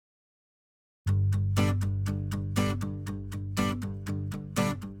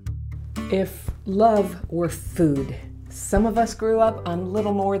If love were food, some of us grew up on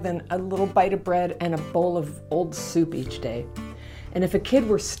little more than a little bite of bread and a bowl of old soup each day. And if a kid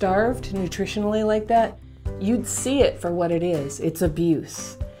were starved nutritionally like that, you'd see it for what it is. It's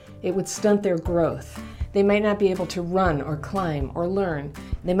abuse. It would stunt their growth. They might not be able to run or climb or learn.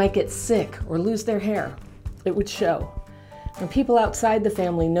 They might get sick or lose their hair. It would show. When people outside the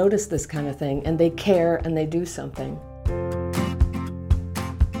family notice this kind of thing and they care and they do something.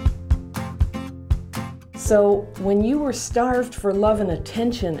 So when you were starved for love and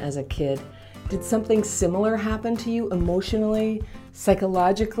attention as a kid, did something similar happen to you emotionally,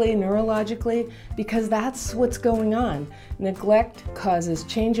 psychologically, neurologically? Because that's what's going on. Neglect causes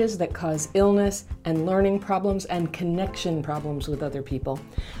changes that cause illness and learning problems and connection problems with other people.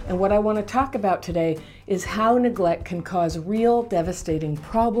 And what I want to talk about today is how neglect can cause real devastating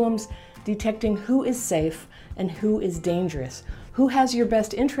problems, detecting who is safe and who is dangerous, who has your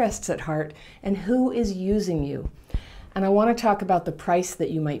best interests at heart, and who is using you. And I want to talk about the price that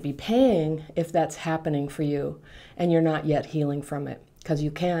you might be paying if that's happening for you and you're not yet healing from it, because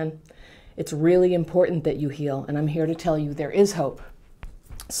you can. It's really important that you heal, and I'm here to tell you there is hope.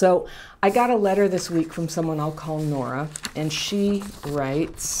 So I got a letter this week from someone I'll call Nora, and she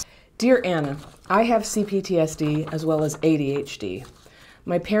writes, "Dear Anna, I have CPTSD as well as ADHD.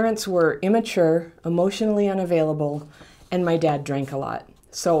 My parents were immature, emotionally unavailable, and my dad drank a lot.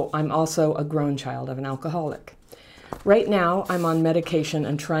 So I'm also a grown child of an alcoholic. Right now, I'm on medication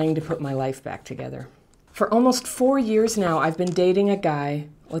and trying to put my life back together. For almost 4 years now, I've been dating a guy,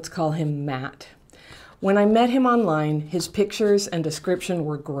 let's call him Matt. When I met him online, his pictures and description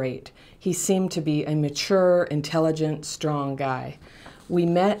were great. He seemed to be a mature, intelligent, strong guy. We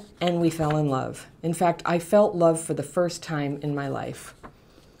met and we fell in love. In fact, I felt love for the first time in my life.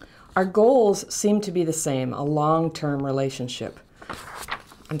 Our goals seem to be the same, a long-term relationship."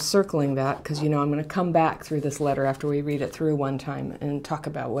 I'm circling that because, I'm going to come back through this letter after we read it through one time and talk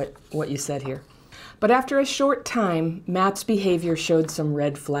about what you said here. But after a short time, Matt's behavior showed some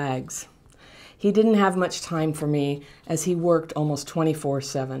red flags. He didn't have much time for me as he worked almost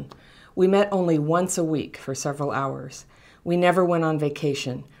 24/7. We met only once a week for several hours. We never went on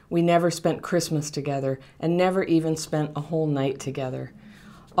vacation. We never spent Christmas together and never even spent a whole night together.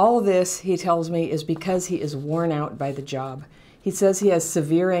 All this, he tells me, is because he is worn out by the job. He says he has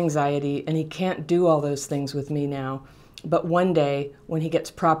severe anxiety and he can't do all those things with me now, but one day, when he gets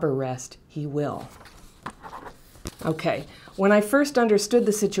proper rest, he will. Okay, when I first understood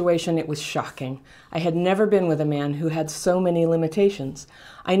the situation, it was shocking. I had never been with a man who had so many limitations.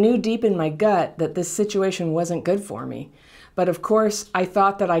 I knew deep in my gut that this situation wasn't good for me. But of course, I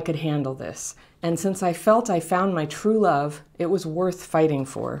thought that I could handle this. And since I felt I found my true love, it was worth fighting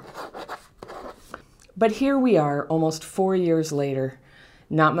for. But here we are, almost 4 years later.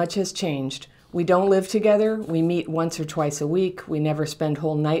 Not much has changed. We don't live together. We meet once or twice a week. We never spend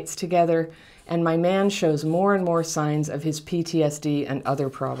whole nights together. And my man shows more and more signs of his PTSD and other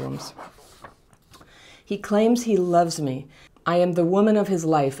problems. He claims he loves me. I am the woman of his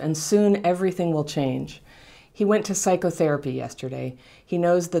life, and soon everything will change. He went to psychotherapy yesterday. He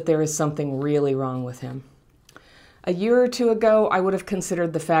knows that there is something really wrong with him. A year or two ago, I would have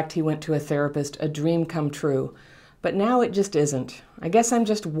considered the fact he went to a therapist a dream come true, but now it just isn't. I guess I'm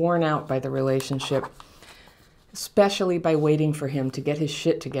just worn out by the relationship, especially by waiting for him to get his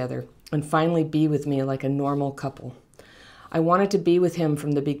shit together and finally be with me like a normal couple. I wanted to be with him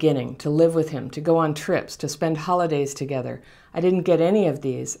from the beginning, to live with him, to go on trips, to spend holidays together. I didn't get any of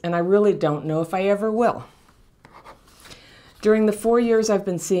these, and I really don't know if I ever will. During the 4 years I've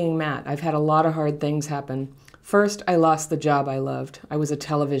been seeing Matt, I've had a lot of hard things happen. First, I lost the job I loved. I was a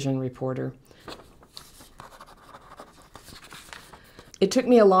television reporter. It took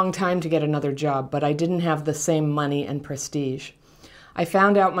me a long time to get another job, but I didn't have the same money and prestige. I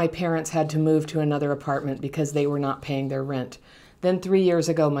found out my parents had to move to another apartment because they were not paying their rent. Then 3 years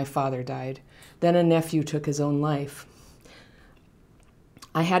ago, my father died. Then a nephew took his own life.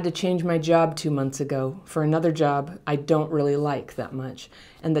 I had to change my job 2 months ago for another job I don't really like that much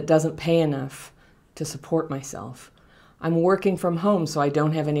and that doesn't pay enough to support myself. I'm working from home, so I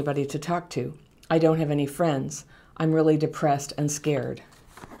don't have anybody to talk to. I don't have any friends. I'm really depressed and scared.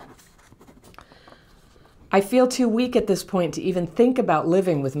 I feel too weak at this point to even think about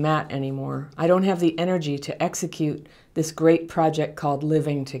living with Matt anymore. I don't have the energy to execute this great project called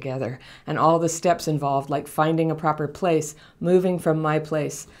living together and all the steps involved, like finding a proper place, moving from my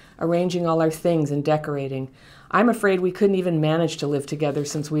place, arranging all our things and decorating. I'm afraid we couldn't even manage to live together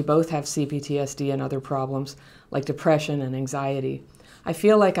since we both have CPTSD and other problems like depression and anxiety. I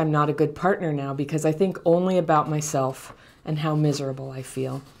feel like I'm not a good partner now because I think only about myself and how miserable I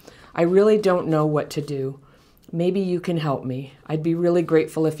feel. I really don't know what to do. Maybe you can help me. I'd be really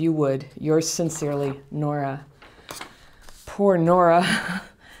grateful if you would. Yours sincerely, Nora. Poor Nora.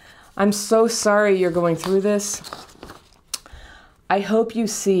 I'm so sorry you're going through this. I hope you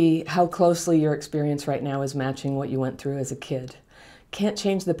see how closely your experience right now is matching what you went through as a kid. Can't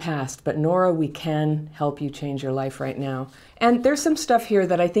change the past, but Nora, we can help you change your life right now. And there's some stuff here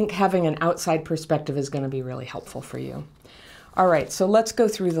that I think having an outside perspective is going to be really helpful for you. All right, so let's go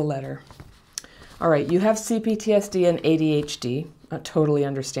through the letter. All right, you have CPTSD and ADHD, totally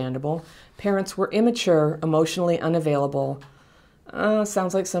understandable. Parents were immature, emotionally unavailable.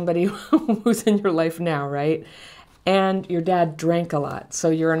 Sounds like somebody who's in your life now, right? And your dad drank a lot, so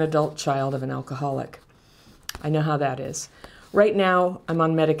you're an adult child of an alcoholic. I know how that is. Right now, I'm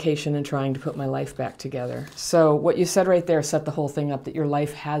on medication and trying to put my life back together. So what you said right there set the whole thing up, that your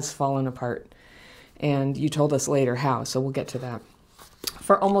life has fallen apart. And you told us later how, so we'll get to that.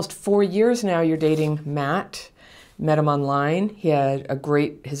 For almost 4 years now, you're dating Matt. Met him online. He had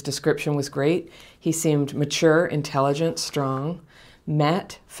his description was great. He seemed mature, intelligent, strong.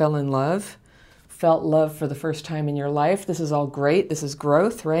 Met, fell in love, felt love for the first time in your life. This is all great. This is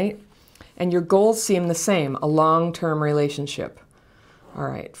growth, right? And your goals seem the same, a long-term relationship. All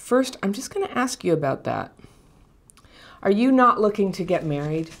right, first, I'm just going to ask you about that. Are you not looking to get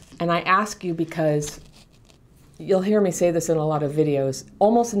married? And I ask you because you'll hear me say this in a lot of videos.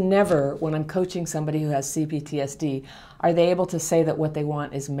 Almost never when I'm coaching somebody who has CPTSD are they able to say that what they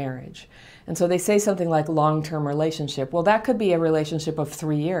want is marriage. And so they say something like long-term relationship. Well, that could be a relationship of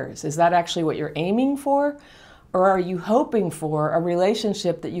 3 years. Is that actually what you're aiming for? Or are you hoping for a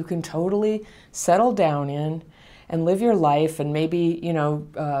relationship that you can totally settle down in and live your life and maybe,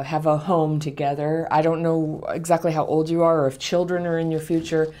 have a home together? I don't know exactly how old you are or if children are in your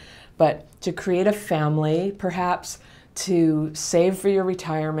future, but to create a family, perhaps to save for your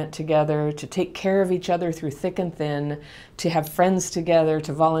retirement together, to take care of each other through thick and thin, to have friends together,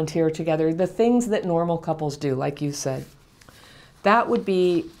 to volunteer together, the things that normal couples do, like you said. That would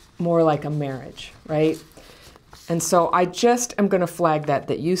be more like a marriage, right? And so I just am going to flag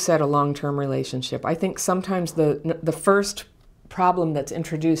that you said a long-term relationship. I think sometimes the first problem that's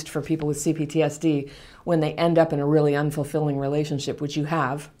introduced for people with CPTSD when they end up in a really unfulfilling relationship, which you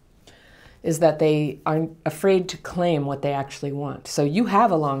have, is that they are afraid to claim what they actually want. So you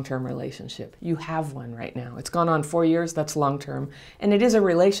have a long-term relationship. You have one right now. It's gone on 4 years. That's long-term. And it is a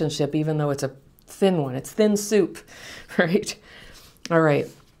relationship, even though it's a thin one. It's thin soup, right? All right.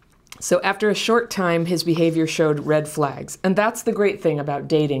 So after a short time, his behavior showed red flags. And that's the great thing about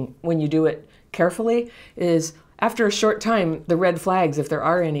dating when you do it carefully, is after a short time, the red flags, if there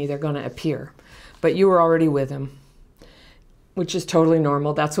are any, they're going to appear. But you were already with him, which is totally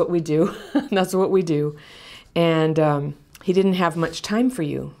normal. That's what we do. That's what we do. And he didn't have much time for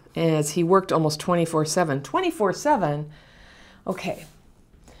you, as he worked almost 24/7. 24/7? Okay.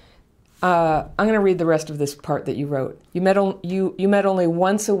 I'm going to read the rest of this part that you wrote. You met only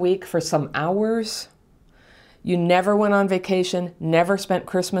once a week for some hours. You never went on vacation, never spent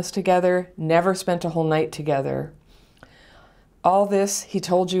Christmas together, never spent a whole night together. All this, he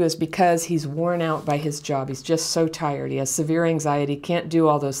told you, is because he's worn out by his job. He's just so tired. He has severe anxiety, can't do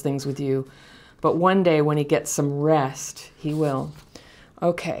all those things with you. But one day when he gets some rest, he will.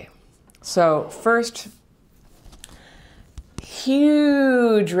 Okay, so first,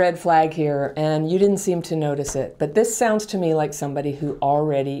 huge red flag here, and you didn't seem to notice it. But this sounds to me like somebody who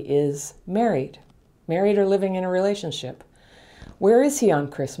already is married or living in a relationship. Where is he on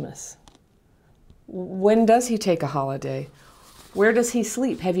Christmas? When does he take a holiday? Where does he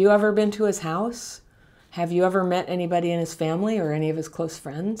sleep? Have you ever been to his house? Have you ever met anybody in his family or any of his close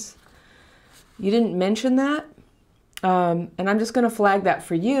friends? You didn't mention that? And I'm just going to flag that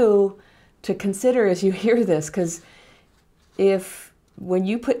for you to consider as you hear this, because when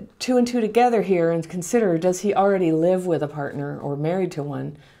you put 2 and 2 together here and consider, does he already live with a partner or married to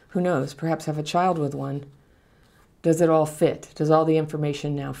one? Who knows? Perhaps have a child with one. Does it all fit? Does all the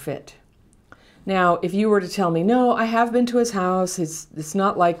information now fit? Now, if you were to tell me, no, I have been to his house, it's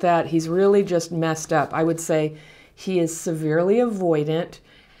not like that, he's really just messed up, I would say he is severely avoidant.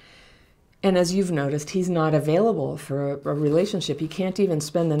 And as you've noticed, he's not available for a relationship. He can't even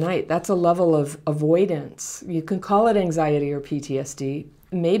spend the night. That's a level of avoidance. You can call it anxiety or PTSD.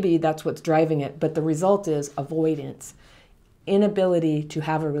 Maybe that's what's driving it, but the result is avoidance, inability to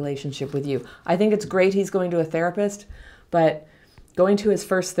have a relationship with you. I think it's great he's going to a therapist, but going to his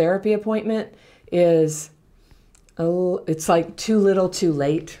first therapy appointment is, it's like too little too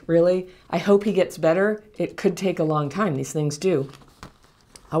late, really. I hope he gets better. It could take a long time. These things do.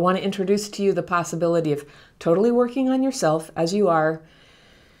 I want to introduce to you the possibility of totally working on yourself as you are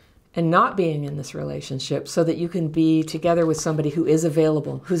and not being in this relationship so that you can be together with somebody who is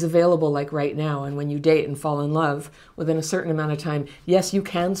available, who's available like right now. And when you date and fall in love within a certain amount of time, yes, you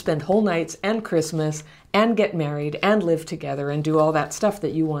can spend whole nights and Christmas and get married and live together and do all that stuff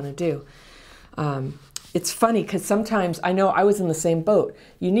that you want to do. It's funny because sometimes, I know I was in the same boat.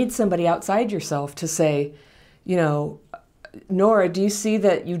 You need somebody outside yourself to say, you know, Nora, do you see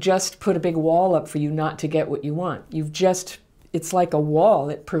that you just put a big wall up for you not to get what you want? It's like a wall.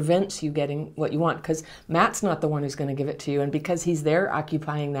 It prevents you getting what you want because Matt's not the one who's going to give it to you. And because he's there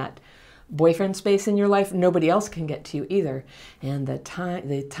occupying that boyfriend space in your life, nobody else can get to you either. And the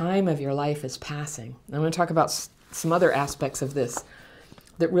time of your life is passing. I'm going to talk about some other aspects of this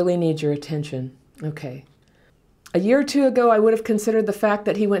that really need your attention. Okay. A year or two ago, I would have considered the fact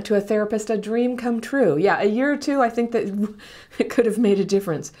that he went to a therapist a dream come true. Yeah, a year or two, I think that it could have made a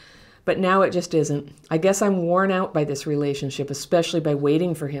difference. But now it just isn't. I guess I'm worn out by this relationship, especially by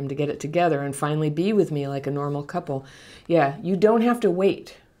waiting for him to get it together and finally be with me like a normal couple. Yeah, you don't have to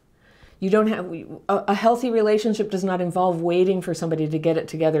wait. A healthy relationship does not involve waiting for somebody to get it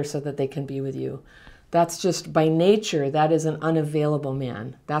together so that they can be with you. That's just, by nature, that is an unavailable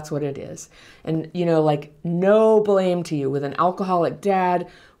man. That's what it is. And, you know, like, no blame to you. With an alcoholic dad,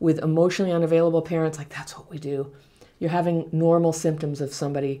 with emotionally unavailable parents, like, that's what we do. You're having normal symptoms of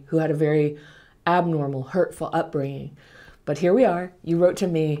somebody who had a very abnormal, hurtful upbringing. But here we are. You wrote to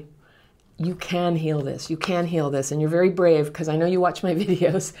me, you can heal this. You can heal this. And you're very brave because I know you watch my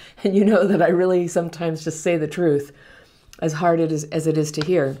videos and you know that I really sometimes just say the truth, as hard as it is to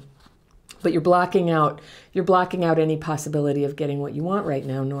hear. But you're blocking out any possibility of getting what you want right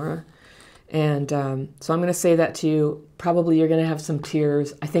now, Nora. And so I'm going to say that to you. Probably you're going to have some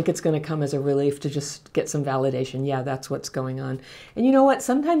tears. I think it's going to come as a relief to just get some validation. Yeah, that's what's going on. And you know what?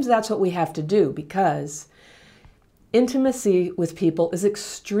 Sometimes that's what we have to do because intimacy with people is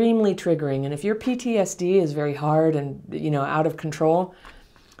extremely triggering. And if your PTSD is very hard and, you know, out of control,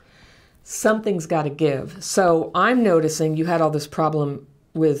 something's got to give. So I'm noticing you had all this problem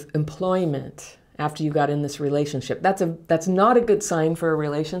with employment after you got in this relationship. That's not a good sign for a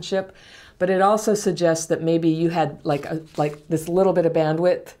relationship, but it also suggests that maybe you had like this little bit of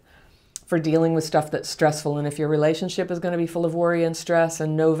bandwidth for dealing with stuff that's stressful. And if your relationship is going to be full of worry and stress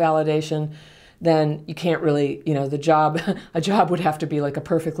and no validation, then you can't really, you know, a job would have to be like a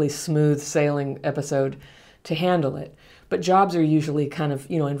perfectly smooth sailing episode to handle it. But jobs are usually kind of,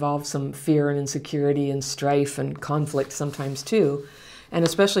 you know, involve some fear and insecurity and strife and conflict sometimes too. And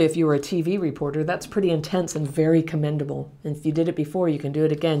especially if you were a TV reporter, that's pretty intense and very commendable. And if you did it before, you can do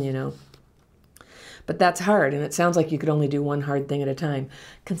it again, you know. But that's hard, and it sounds like you could only do one hard thing at a time.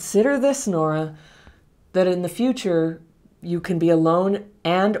 Consider this, Nora, that in the future, you can be alone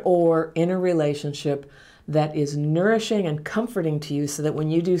and or in a relationship that is nourishing and comforting to you so that when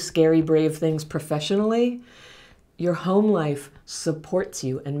you do scary, brave things professionally, your home life supports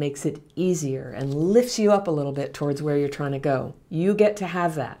you and makes it easier and lifts you up a little bit towards where you're trying to go. You get to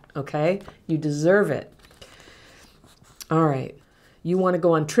have that, okay? You deserve it. All right. You want to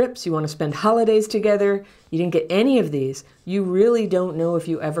go on trips. You want to spend holidays together. You didn't get any of these. You really don't know if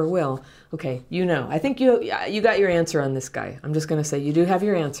you ever will. Okay, you know. I think you got your answer on this guy. I'm just going to say you do have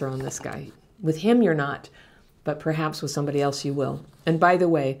your answer on this guy. With him, you're not. But perhaps with somebody else you will. And by the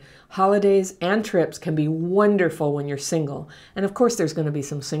way, holidays and trips can be wonderful when you're single. And of course there's going to be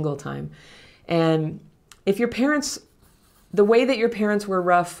some single time. And if your parents, the way that your parents were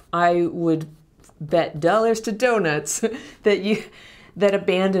rough, I would bet dollars to donuts that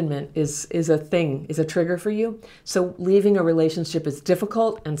abandonment is a trigger for you. So leaving a relationship is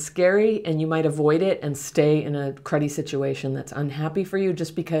difficult and scary, and you might avoid it and stay in a cruddy situation that's unhappy for you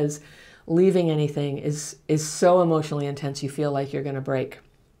just because leaving anything is so emotionally intense you feel like you're going to break.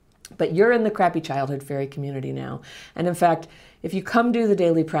 But you're in the crappy childhood fairy community now. And in fact, if you come do the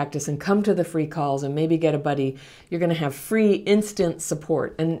daily practice and come to the free calls and maybe get a buddy, you're going to have free instant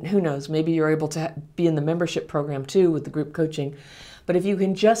support. And who knows, maybe you're able to be in the membership program too with the group coaching. But if you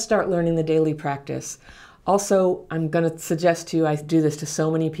can just start learning the daily practice. Also, I'm going to suggest to you, I do this to so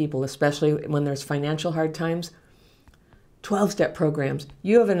many people, especially when there's financial hard times, 12-step programs.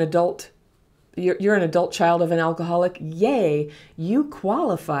 You have an adult, you're an adult child of an alcoholic. Yay! You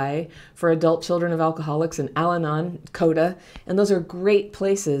qualify for adult children of alcoholics in Al-Anon, CODA, and those are great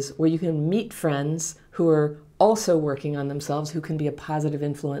places where you can meet friends who are also working on themselves, who can be a positive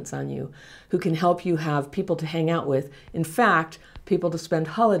influence on you, who can help you have people to hang out with. In fact, people to spend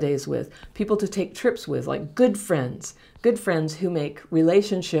holidays with, people to take trips with, like good friends who make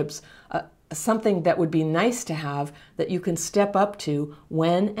relationships something that would be nice to have that you can step up to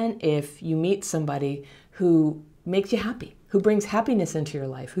when and if you meet somebody who makes you happy, who brings happiness into your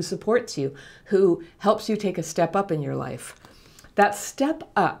life, who supports you, who helps you take a step up in your life. That step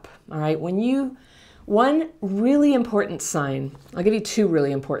up, all right, one really important sign, I'll give you two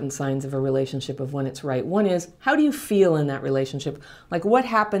really important signs of a relationship of when it's right. One is, how do you feel in that relationship? Like, what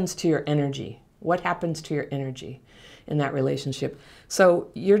happens to your energy? What happens to your energy in that relationship? So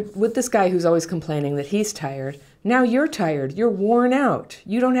you're with this guy who's always complaining that he's tired. Now you're tired. You're worn out.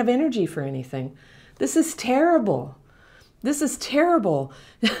 You don't have energy for anything. This is terrible. This is terrible.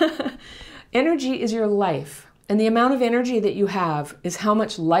 Energy is your life. And the amount of energy that you have is how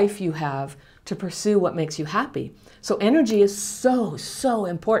much life you have to pursue what makes you happy. So energy is so, so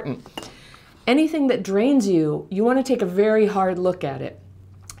important. Anything that drains you, you want to take a very hard look at it.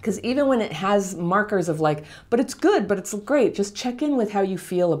 Because even when it has markers of like, but it's good, but it's great, just check in with how you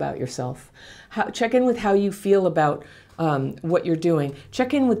feel about yourself. Check in with how you feel about what you're doing.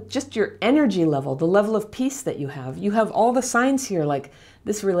 Check in with just your energy level, the level of peace that you have. You have all the signs here, like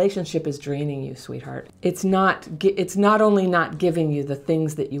this relationship is draining you, sweetheart. It's not only not giving you the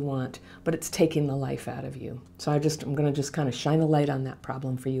things that you want, but it's taking the life out of you. So I'm going to just kind of shine a light on that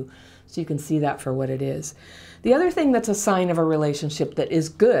problem for you so you can see that for what it is. The other thing that's a sign of a relationship that is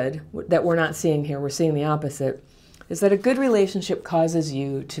good, that we're not seeing here, we're seeing the opposite, is that a good relationship causes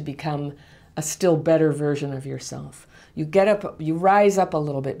you to become a still better version of yourself. You get up, you rise up a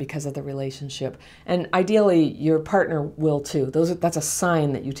little bit because of the relationship. And ideally, your partner will too. That's a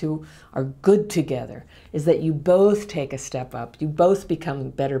sign that you two are good together, is that you both take a step up. You both become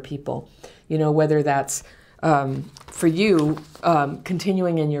better people. You know, whether that's for you,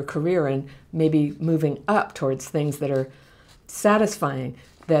 continuing in your career and maybe moving up towards things that are satisfying,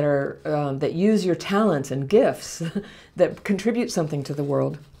 that use your talents and gifts, that contribute something to the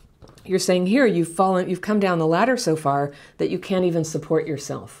world. You're saying here, you've come down the ladder so far that you can't even support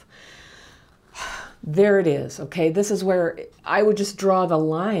yourself. There it is, okay? This is where I would just draw the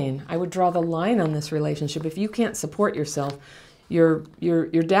line. I would draw the line on this relationship. If you can't support yourself, your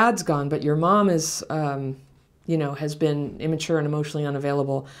dad's gone, but your mom is, has been immature and emotionally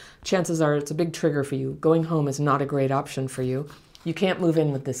unavailable. Chances are it's a big trigger for you. Going home is not a great option for you. You can't move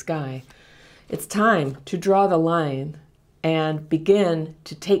in with this guy. It's time to draw the line and begin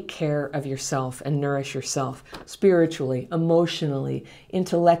to take care of yourself and nourish yourself spiritually, emotionally,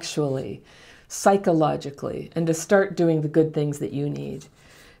 intellectually, psychologically, and to start doing the good things that you need.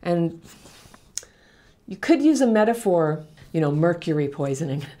 And you could use a metaphor, mercury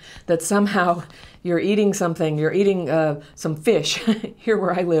poisoning, that somehow you're eating something, some fish. Here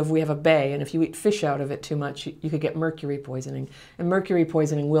where I live, we have a bay, and if you eat fish out of it too much, you could get mercury poisoning. And mercury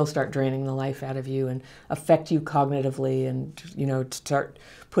poisoning will start draining the life out of you and affect you cognitively and, start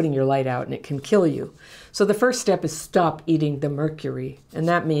putting your light out, and it can kill you. So the first step is stop eating the mercury. And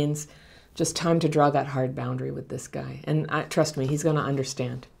that means just time to draw that hard boundary with this guy. And trust me, he's going to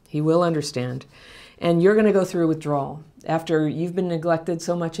understand. He will understand. And you're going to go through withdrawal. After you've been neglected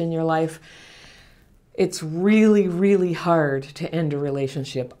so much in your life, it's really, really hard to end a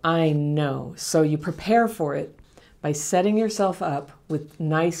relationship. I know. So you prepare for it by setting yourself up with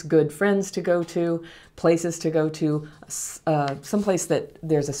nice, good friends to go to, places to go to. Someplace that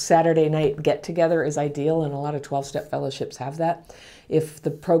there's a Saturday night get-together is ideal, and a lot of 12-step fellowships have that. If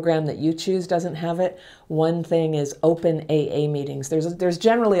the program that you choose doesn't have it, one thing is open AA meetings. There's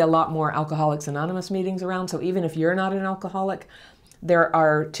generally a lot more Alcoholics Anonymous meetings around, so even if you're not an alcoholic, there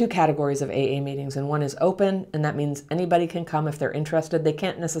are two categories of AA meetings, and one is open, and that means anybody can come if they're interested. They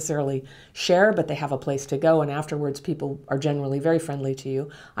can't necessarily share, but they have a place to go, and afterwards people are generally very friendly to you.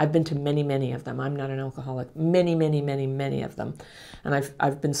 I've been to many, many of them. I'm not an alcoholic. Many, many, many, many of them. And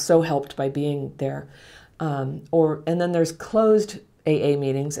I've been so helped by being there. And then there's closed AA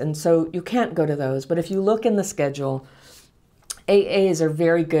meetings, and so you can't go to those. But if you look in the schedule, AAs are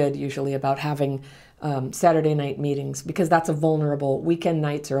very good usually about having Saturday night meetings, because that's weekend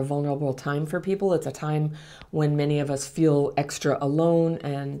nights are a vulnerable time for people. It's a time when many of us feel extra alone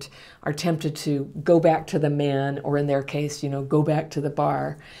and are tempted to go back to the man, or in their case, go back to the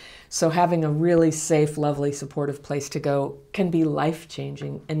bar. So having a really safe, lovely, supportive place to go can be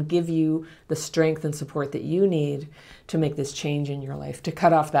life-changing and give you the strength and support that you need to make this change in your life, to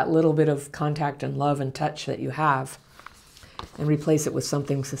cut off that little bit of contact and love and touch that you have and replace it with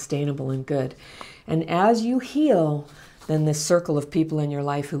something sustainable and good. And as you heal, then this circle of people in your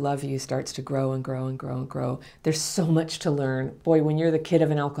life who love you starts to grow and grow and grow and grow. There's so much to learn. Boy, when you're the kid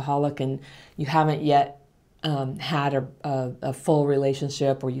of an alcoholic and you haven't yet had a full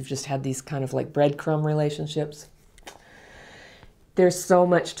relationship, or you've just had these kind of like breadcrumb relationships, there's so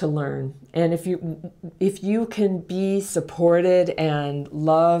much to learn. And if you can be supported and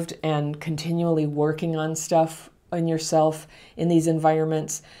loved and continually working on stuff on yourself in these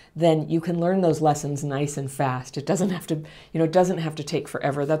environments, then you can learn those lessons nice and fast. It doesn't have to, it doesn't have to take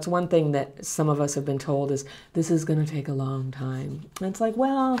forever. That's one thing that some of us have been told is this is going to take a long time. And it's like,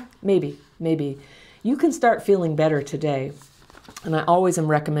 well, maybe. You can start feeling better today. And I always am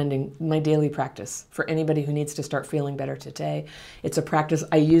recommending my daily practice for anybody who needs to start feeling better today. It's a practice.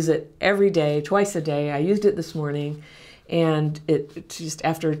 I use it every day, twice a day. I used it this morning. And it just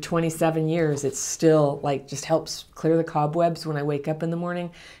after 27 years, it's still like just helps clear the cobwebs when I wake up in the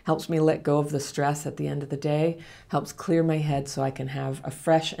morning, helps me let go of the stress at the end of the day, helps clear my head so I can have a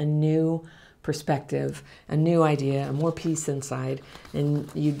fresh and new perspective, a new idea, and more peace inside. And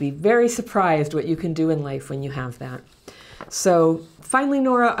you'd be very surprised what you can do in life when you have that. So finally,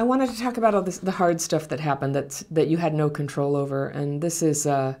 Nora, I wanted to talk about all this, the hard stuff that happened that you had no control over. And this is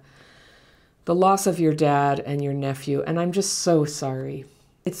the loss of your dad and your nephew, and I'm just so sorry.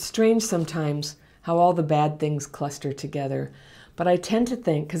 It's strange sometimes how all the bad things cluster together, but I tend to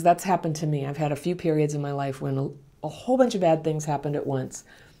think, because that's happened to me, I've had a few periods in my life when a whole bunch of bad things happened at once,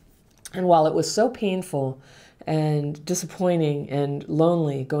 and while it was so painful and disappointing and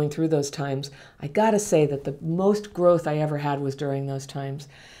lonely going through those times, I gotta say that the most growth I ever had was during those times.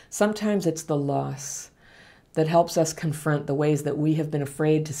 Sometimes it's the loss that helps us confront the ways that we have been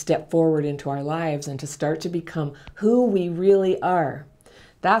afraid to step forward into our lives and to start to become who we really are.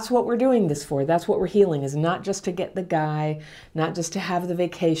 That's what we're doing this for. That's what we're healing, is not just to get the guy, not just to have the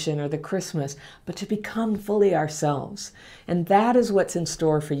vacation or the Christmas, but to become fully ourselves. And that is what's in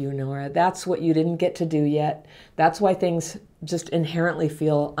store for you, Nora. That's what you didn't get to do yet. That's why things just inherently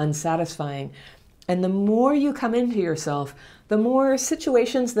feel unsatisfying. And the more you come into yourself, the more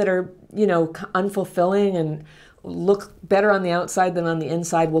situations that are, unfulfilling and look better on the outside than on the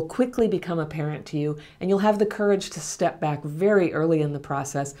inside will quickly become apparent to you. And you'll have the courage to step back very early in the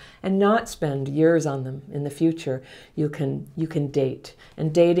process and not spend years on them in the future. You can date.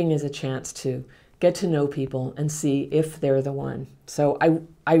 And dating is a chance to get to know people and see if they're the one. So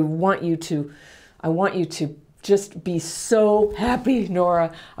I want you to just be so happy,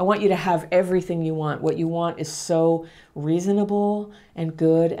 Nora. I want you to have everything you want. What you want is so reasonable and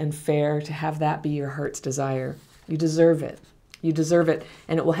good and fair to have that be your heart's desire. You deserve it. You deserve it,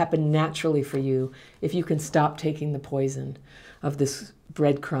 and it will happen naturally for you if you can stop taking the poison of this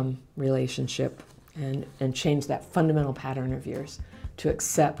breadcrumb relationship and change that fundamental pattern of yours to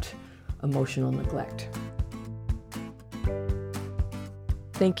accept emotional neglect.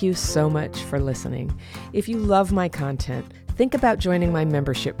 Thank you so much for listening. If you love my content, think about joining my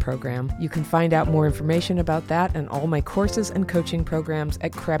membership program. You can find out more information about that and all my courses and coaching programs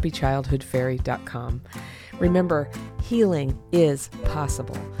at crappychildhoodfairy.com. Remember, healing is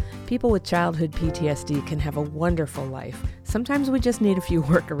possible. People with childhood PTSD can have a wonderful life. Sometimes we just need a few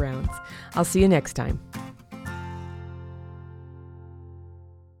workarounds. I'll see you next time.